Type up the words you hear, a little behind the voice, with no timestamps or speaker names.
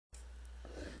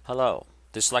Hello.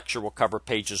 This lecture will cover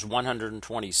pages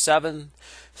 127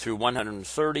 through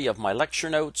 130 of my lecture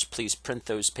notes. Please print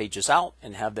those pages out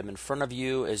and have them in front of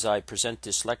you as I present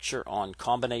this lecture on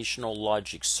combinational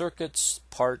logic circuits,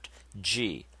 part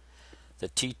G, the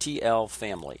TTL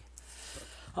family.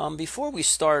 Before we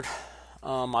start,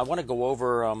 I want to go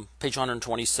over page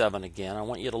 127 again. I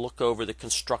want you to look over the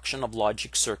construction of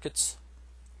logic circuits,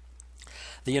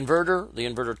 the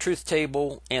inverter truth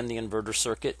table, and the inverter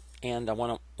circuit. And I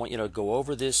want you to go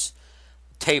over this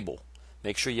table.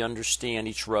 Make sure you understand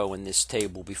each row in this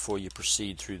table before you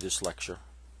proceed through this lecture.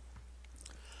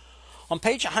 On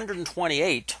page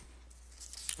 128,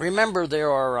 remember there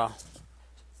are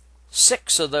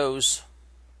 6 of those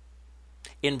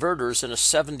inverters in a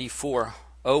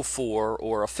 7404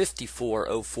 or a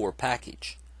 5404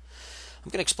 package. I'm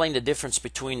going to explain the difference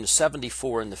between the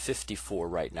 74 and the 54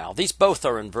 right now. These both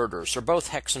are inverters. They're both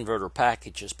hex inverter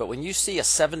packages. But when you see a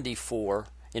 74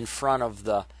 in front of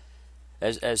the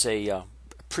as a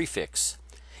prefix,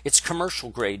 it's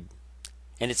commercial grade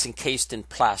and it's encased in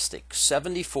plastic.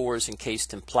 74 is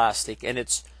encased in plastic, and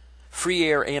its free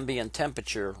air ambient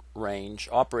temperature range,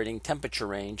 operating temperature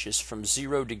range, is from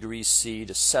 0 degrees C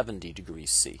to 70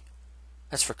 degrees C.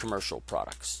 That's for commercial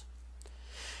products.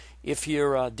 If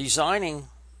you're designing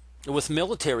with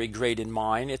military grade in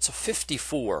mind, it's a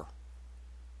 54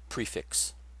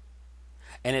 prefix,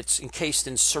 and it's encased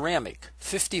in ceramic.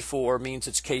 54 means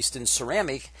it's cased in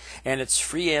ceramic, and its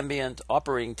free ambient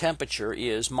operating temperature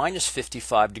is minus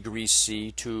 55 degrees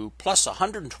C to plus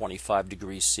 125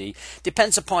 degrees C.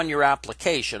 Depends upon your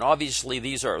application. Obviously,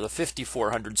 these are the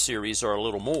 5400 series are a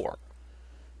little more,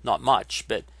 not much,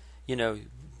 but you know,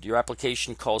 your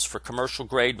application calls for commercial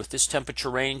grade with this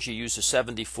temperature range, you use a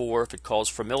 74. If it calls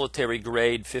for military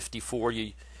grade 54,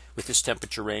 with this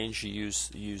temperature range, you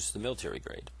use the military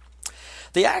grade.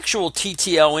 The actual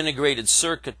TTL integrated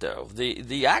circuit, though,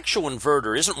 the actual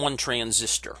inverter isn't one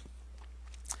transistor.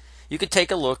 You could take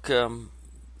a look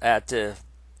at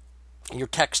your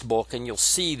textbook and you'll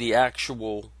see the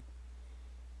actual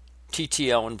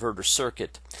TTL inverter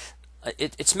circuit.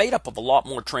 It's made up of a lot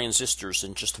more transistors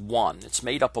than just one. It's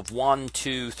made up of 1,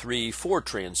 2, 3, 4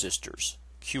 transistors,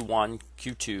 Q1,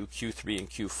 Q2, Q3, and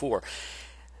Q4.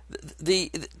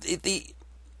 The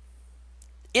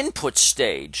input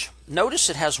stage, notice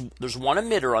there's one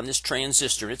emitter on this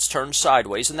transistor, and it's turned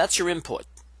sideways, and that's your input.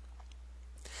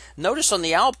 Notice on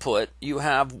the output, you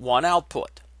have one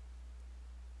output.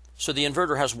 So the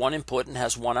inverter has one input and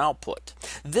has one output.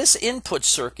 This input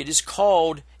circuit is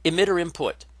called emitter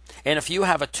input. And if you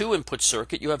have a 2-input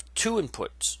circuit, you have 2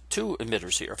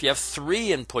 emitters here. If you have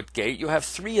 3-input gate, you have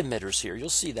 3 emitters here. You'll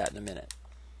see that in a minute.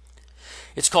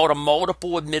 It's called a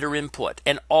multiple emitter input,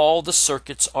 and all the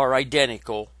circuits are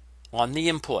identical on the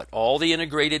input. All the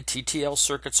integrated TTL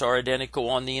circuits are identical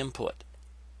on the input.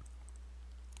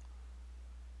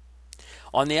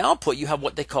 On the output, you have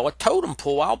what they call a totem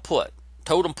pole output.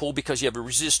 Totem pole because you have a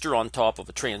resistor on top of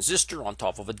a transistor, on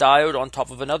top of a diode, on top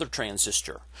of another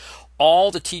transistor. All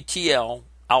the TTL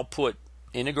output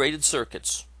integrated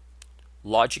circuits,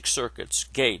 logic circuits,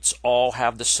 gates, all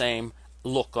have the same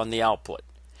look on the output.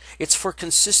 It's for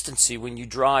consistency when you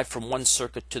drive from one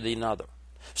circuit to the another.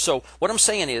 So what I'm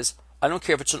saying is, I don't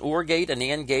care if it's an OR gate, an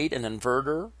AND gate, an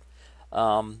inverter,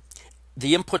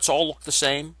 the inputs all look the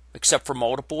same except for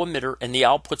multiple emitter, and the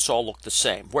outputs all look the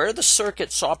same. Where the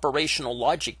circuit's operational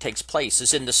logic takes place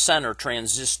is in the center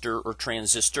transistor or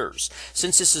transistors.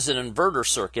 Since this is an inverter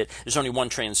circuit, there's only one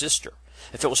transistor.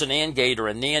 If it was an AND gate or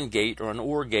a NAND gate or an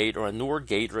OR gate or a NOR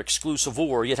gate or exclusive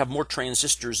OR, you'd have more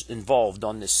transistors involved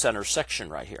on this center section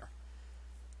right here.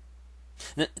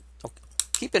 Now,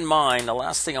 keep in mind, the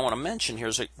last thing I want to mention here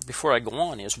is, before I go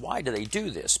on, is why do they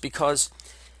do this? Because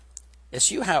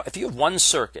if you have one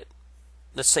circuit,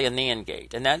 let's say a NAND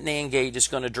gate, and that NAND gate is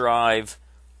going to drive,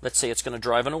 let's say it's going to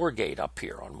drive an OR gate up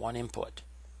here on one input.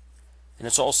 And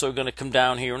it's also going to come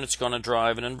down here and it's going to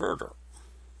drive an inverter.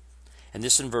 And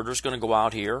this inverter is going to go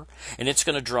out here and it's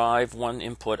going to drive one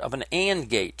input of an AND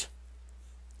gate.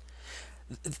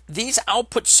 These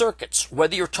output circuits,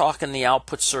 whether you're talking the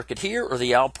output circuit here or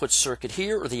the output circuit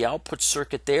here or the output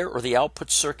circuit there or the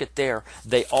output circuit there,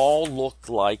 they all look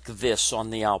like this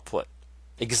on the output.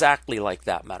 Exactly like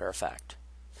that, matter of fact.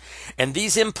 And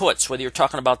these inputs, whether you're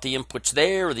talking about the inputs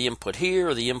there or the input here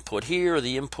or the input here or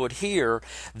the input here,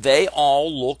 they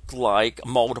all look like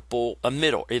multiple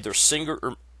emitter, either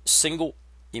single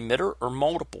emitter or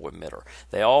multiple emitter.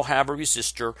 They all have a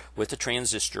resistor with a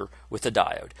transistor with a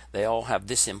diode. They all have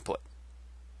this input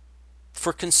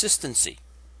for consistency.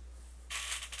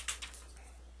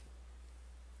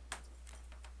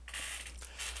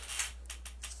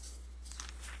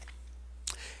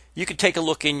 You could take a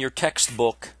look in your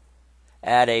textbook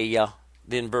at the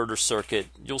inverter circuit.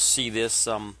 You'll see this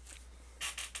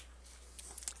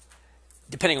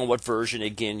depending on what version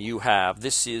again you have.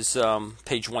 This is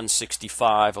page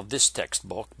 165 of this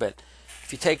textbook, but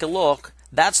if you take a look,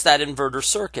 that's that inverter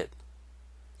circuit.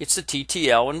 It's the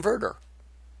TTL inverter.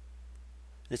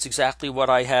 It's exactly what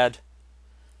I had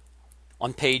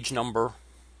on page number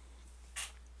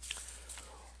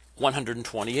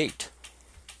 128.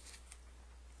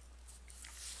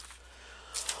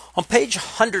 On page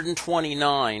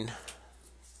 129,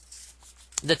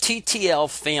 the TTL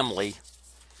family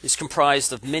is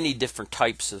comprised of many different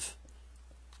types of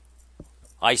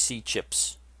IC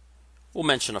chips. We'll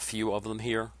mention a few of them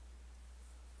here.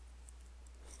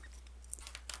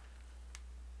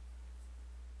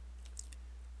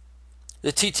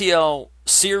 The TTL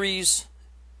series,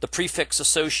 the prefix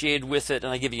associated with it,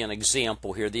 and I give you an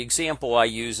example here. The example I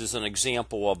use is an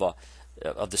example of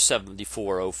the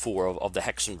 7404 of the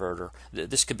hex inverter.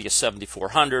 This could be a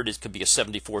 7400, it could be a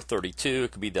 7432,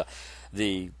 it could be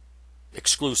the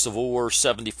exclusive OR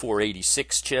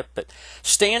 7486 chip, but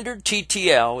standard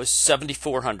TTL is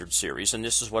 7400 series, and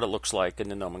this is what it looks like in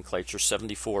the nomenclature: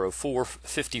 7404,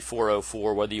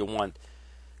 5404, whether you want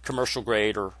commercial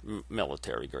grade or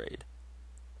military grade.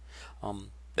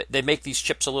 They make these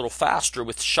chips a little faster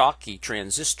with Schottky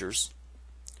transistors,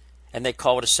 and they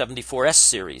call it a 74S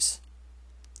series,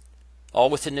 all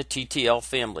within the TTL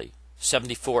family: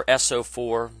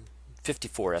 74S04,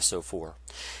 54S04.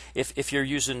 If you're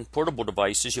using portable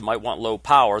devices, you might want low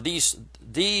power.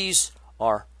 These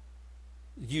are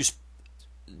use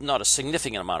not a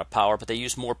significant amount of power, but they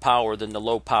use more power than the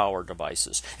low power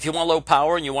devices. If you want low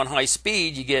power and you want high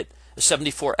speed, you get a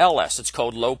 74LS. It's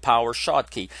called low power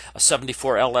Schottky, a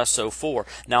 74LS04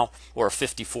 now, or a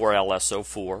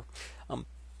 54LS04.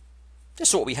 This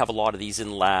is what we have a lot of these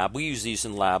in lab. We use these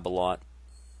in lab a lot.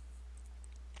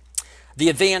 The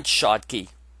advanced Schottky,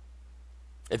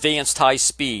 advanced high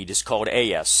speed, is called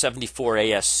AS,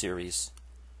 74AS series.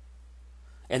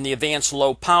 And the advanced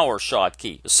low power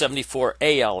Schottky is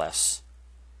 74ALS.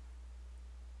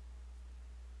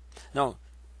 Now,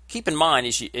 keep in mind,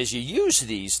 as you use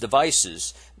these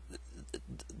devices,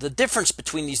 the difference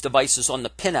between these devices on the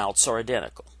pinouts are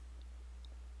identical.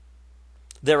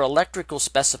 Their electrical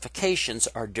specifications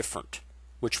are different,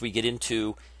 which we get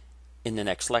into in the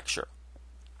next lecture.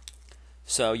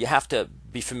 So you have to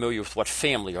be familiar with what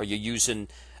family. Are you using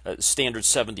standard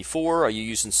 74? Are you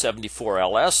using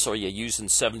 74LS? Are you using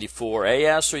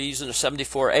 74AS? Or are you using a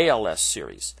 74ALS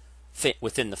series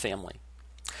within the family?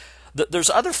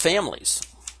 There's other families.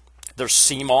 There's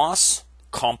CMOS,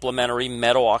 complementary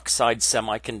metal oxide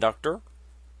semiconductor.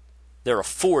 They're a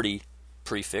 40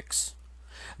 prefix.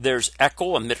 There's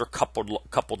echo, emitter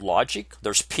coupled logic.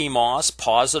 There's PMOS,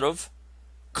 positive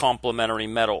complementary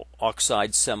metal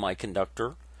oxide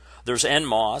semiconductor. There's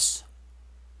NMOS.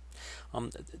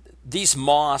 These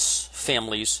MOS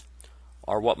families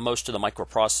are what most of the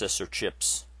microprocessor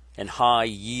chips and high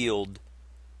yield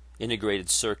integrated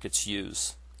circuits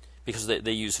use, because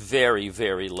they use very,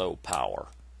 very low power.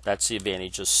 That's the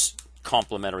advantage of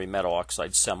complementary metal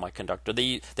oxide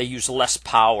semiconductor. They use less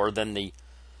power than the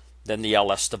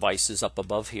LS devices up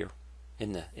above here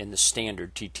in the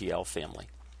standard TTL family.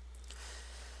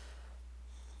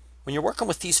 When you're working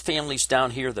with these families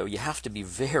down here, though, you have to be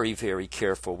very, very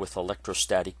careful with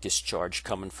electrostatic discharge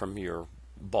coming from your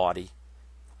body.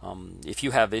 If you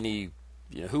have any,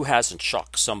 who hasn't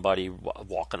shocked somebody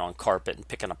walking on carpet and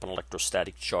picking up an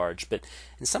electrostatic charge? But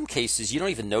in some cases, you don't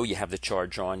even know you have the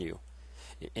charge on you.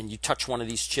 And you touch one of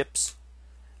these chips,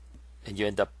 and you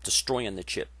end up destroying the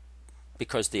chip,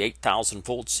 because the 8,000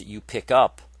 volts that you pick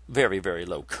up, very, very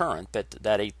low current, but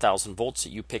that 8,000 volts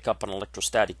that you pick up on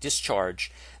electrostatic discharge,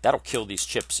 that'll kill these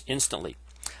chips instantly.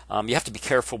 You have to be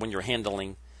careful when you're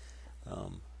handling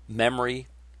memory.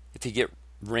 If you get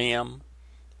RAM,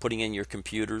 putting in your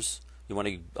computers, you want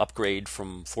to upgrade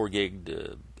from 4 gig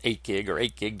to 8 gig or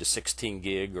 8 gig to 16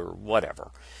 gig or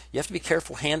whatever. You have to be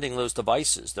careful handling those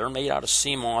devices. They're made out of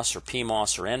CMOS or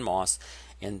PMOS or NMOS,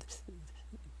 and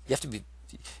you have to be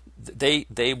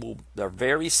they're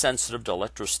very sensitive to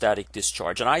electrostatic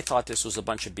discharge. And I thought this was a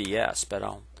bunch of BS, but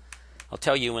I'll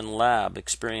tell you, in lab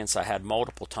experience I had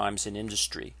multiple times in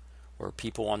industry where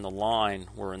people on the line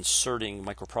were inserting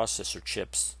microprocessor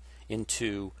chips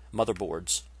into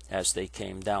motherboards as they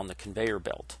came down the conveyor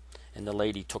belt, and the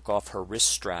lady took off her wrist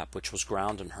strap, which was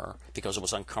grounding her because it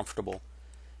was uncomfortable.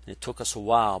 And it took us a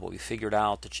while, but we figured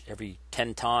out that every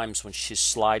 10 times when she's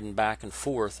sliding back and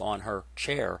forth on her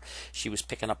chair, she was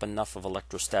picking up enough of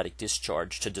electrostatic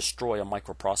discharge to destroy a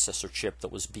microprocessor chip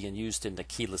that was being used in the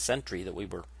keyless entry that we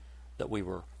that we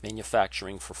were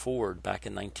manufacturing for Ford back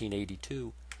in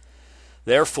 1982.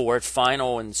 Therefore, at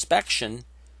final inspection,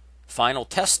 final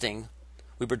testing,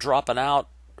 we were dropping out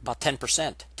about 10%.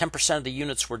 10% of the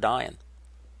units were dying.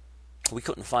 We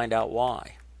couldn't find out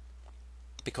why.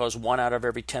 Because 1 out of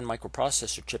every 10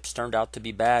 microprocessor chips turned out to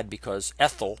be bad because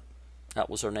Ethel,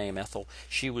 that was her name, Ethel,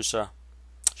 she was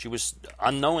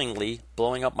unknowingly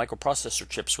blowing up microprocessor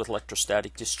chips with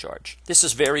electrostatic discharge. This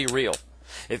is very real.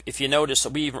 If you notice,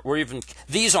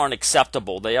 these aren't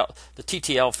acceptable. The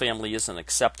TTL family isn't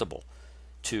acceptable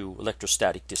to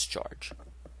electrostatic discharge.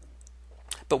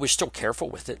 But we're still careful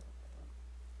with it.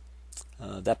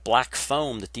 That black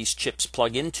foam that these chips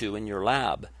plug into in your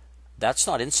lab, that's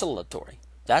not insulatory.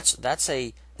 That's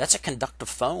a conductive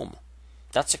foam.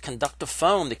 That's a conductive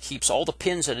foam that keeps all the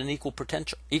pins at an equal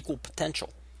potential.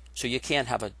 So you can't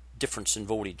have a difference in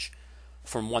voltage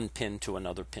from one pin to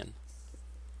another pin.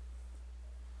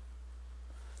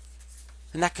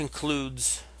 And that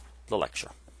concludes the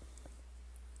lecture.